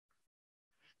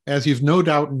As you've no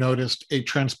doubt noticed, a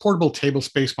transportable table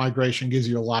space migration gives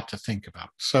you a lot to think about.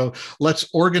 So let's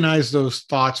organize those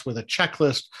thoughts with a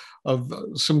checklist of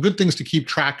some good things to keep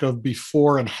track of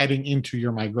before and heading into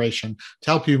your migration to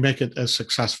help you make it as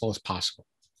successful as possible.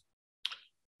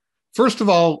 First of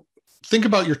all, think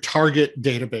about your target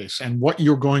database and what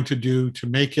you're going to do to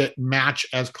make it match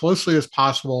as closely as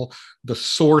possible the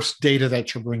source data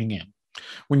that you're bringing in.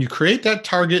 When you create that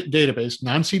target database,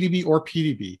 non-CDB or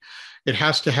PDB, it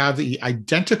has to have the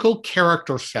identical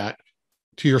character set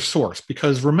to your source,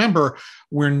 because remember,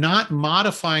 we're not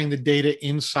modifying the data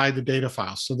inside the data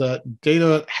file. So the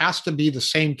data has to be the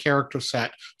same character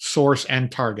set, source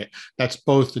and target. That's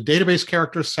both the database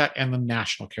character set and the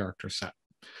national character set.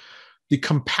 The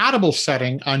compatible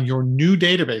setting on your new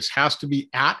database has to be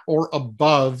at or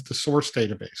above the source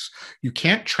database. You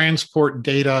can't transport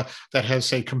data that has,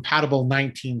 say, compatible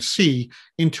 19C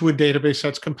into a database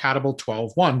that's compatible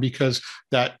 12.1, because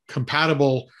that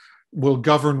compatible will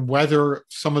govern whether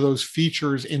some of those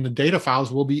features in the data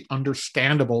files will be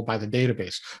understandable by the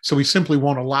database. So we simply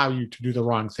won't allow you to do the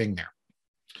wrong thing there.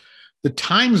 The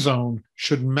time zone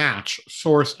should match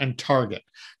source and target.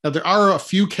 Now, there are a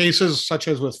few cases, such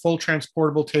as with full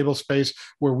transportable table space,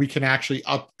 where we can actually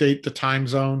update the time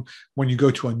zone when you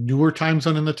go to a newer time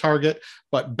zone in the target.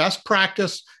 But best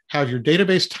practice, have your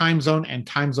database time zone and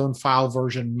time zone file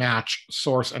version match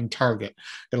source and target.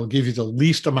 It'll give you the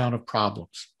least amount of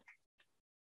problems.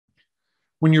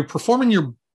 When you're performing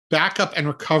your backup and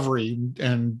recovery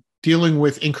and dealing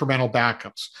with incremental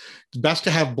backups, it's best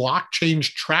to have block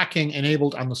change tracking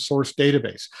enabled on the source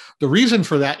database. The reason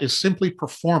for that is simply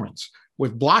performance.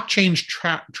 With block change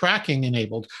tracking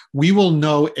enabled, we will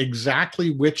know exactly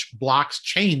which blocks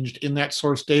changed in that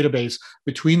source database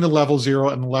between the level 0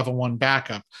 and the level 1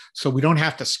 backup. So we don't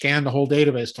have to scan the whole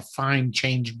database to find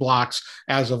changed blocks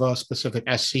as of a specific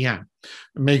SCM.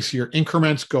 It makes your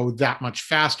increments go that much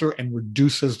faster and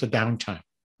reduces the downtime.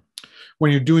 When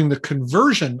you're doing the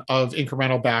conversion of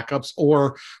incremental backups,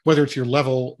 or whether it's your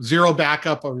level 0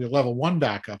 backup or your level 1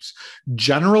 backups,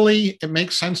 generally it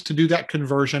makes sense to do that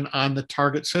conversion on the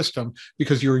target system,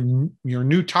 because your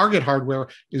new target hardware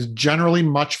is generally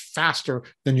much faster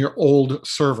than your old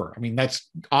server. I mean, that's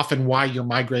often why you're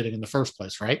migrating in the first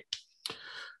place, right?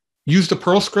 Use the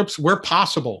Perl scripts where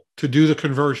possible to do the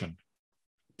conversion.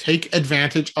 Take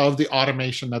advantage of the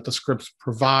automation that the scripts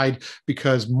provide,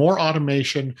 because more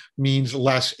automation means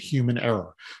less human error.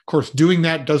 Of course, doing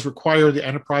that does require the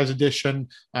Enterprise Edition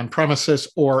on premises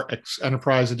or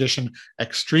Enterprise Edition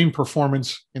Extreme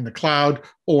Performance in the cloud,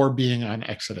 or being on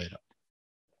Exadata.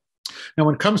 Now,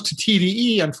 when it comes to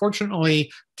TDE,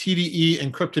 unfortunately, TDE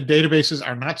encrypted databases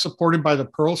are not supported by the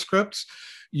Perl scripts.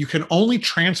 You can only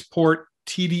transport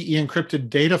TDE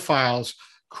encrypted data files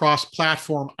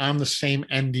cross-platform on the same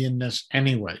endianness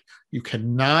anyway. You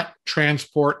cannot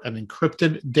transport an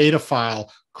encrypted data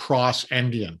file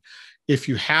cross-endian. If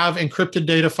you have encrypted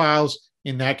data files,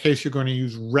 in that case, you're going to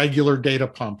use regular data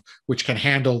pump, which can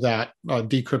handle that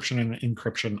decryption and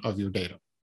encryption of your data.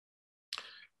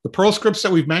 The Perl scripts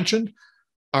that we've mentioned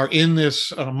are in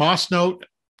this Moss note.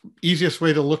 Easiest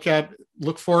way to look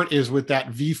for it is with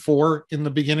that V4 in the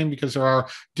beginning, because there are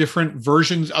different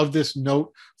versions of this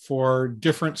note for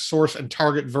different source and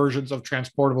target versions of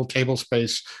transportable table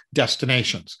space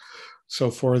destinations.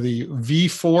 So for the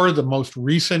V4, the most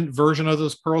recent version of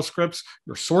those Perl scripts,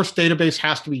 your source database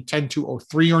has to be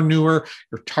 10.203 or newer.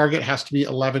 Your target has to be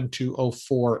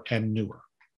 11.204 and newer.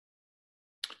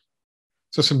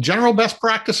 So some general best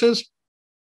practices.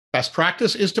 Best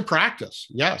practice is to practice.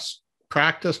 Yes.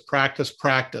 Practice, practice,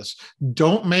 practice.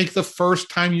 Don't make the first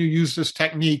time you use this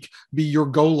technique be your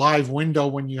go live window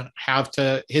when you have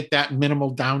to hit that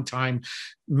minimal downtime.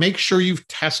 Make sure you've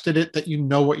tested it, that you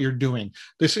know what you're doing.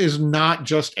 This is not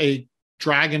just a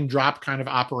drag and drop kind of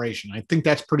operation. I think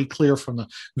that's pretty clear from the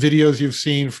videos you've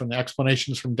seen, from the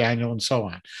explanations from Daniel and so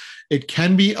on. It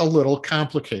can be a little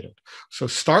complicated. So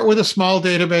start with a small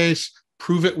database,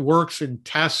 prove it works in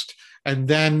test, and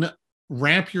then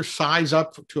ramp your size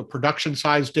up to a production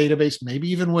size database,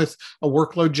 maybe even with a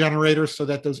workload generator, so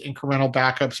that those incremental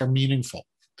backups are meaningful.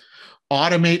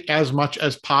 Automate as much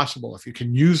as possible. If you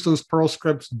can use those Perl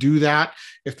scripts, do that.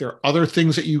 If there are other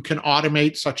things that you can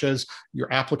automate, such as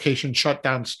your application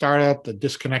shutdown startup, the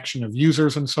disconnection of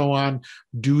users and so on,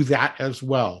 do that as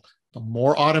well. The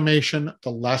more automation,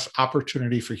 the less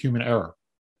opportunity for human error.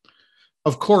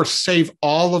 Of course, save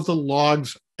all of the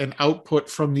logs and output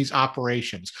from these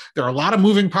operations. There are a lot of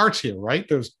moving parts here, right?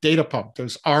 There's data pump,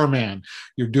 there's RMAN,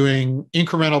 you're doing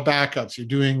incremental backups, you're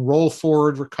doing roll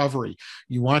forward recovery.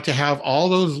 You want to have all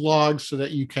those logs so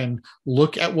that you can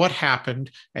look at what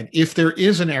happened. And if there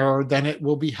is an error, then it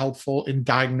will be helpful in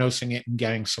diagnosing it and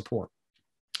getting support.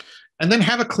 And then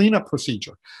have a cleanup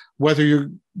procedure, whether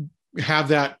you have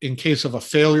that in case of a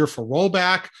failure for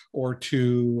rollback or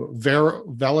to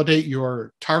validate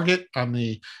your target on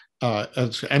the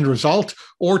as end result,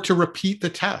 or to repeat the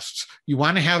tests. You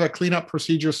want to have a cleanup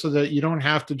procedure so that you don't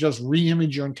have to just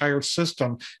re-image your entire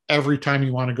system every time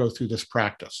you want to go through this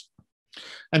practice.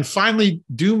 And finally,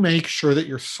 do make sure that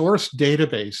your source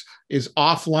database is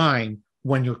offline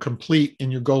when you're complete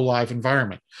in your go live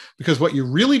environment. Because what you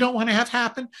really don't want to have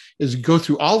happen is go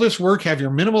through all this work, have your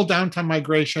minimal downtime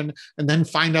migration, and then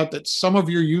find out that some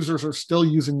of your users are still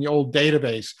using the old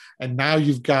database. And now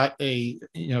you've got a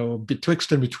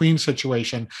betwixt and between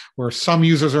situation where some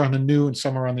users are on the new and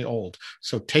some are on the old.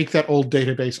 So take that old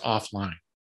database offline.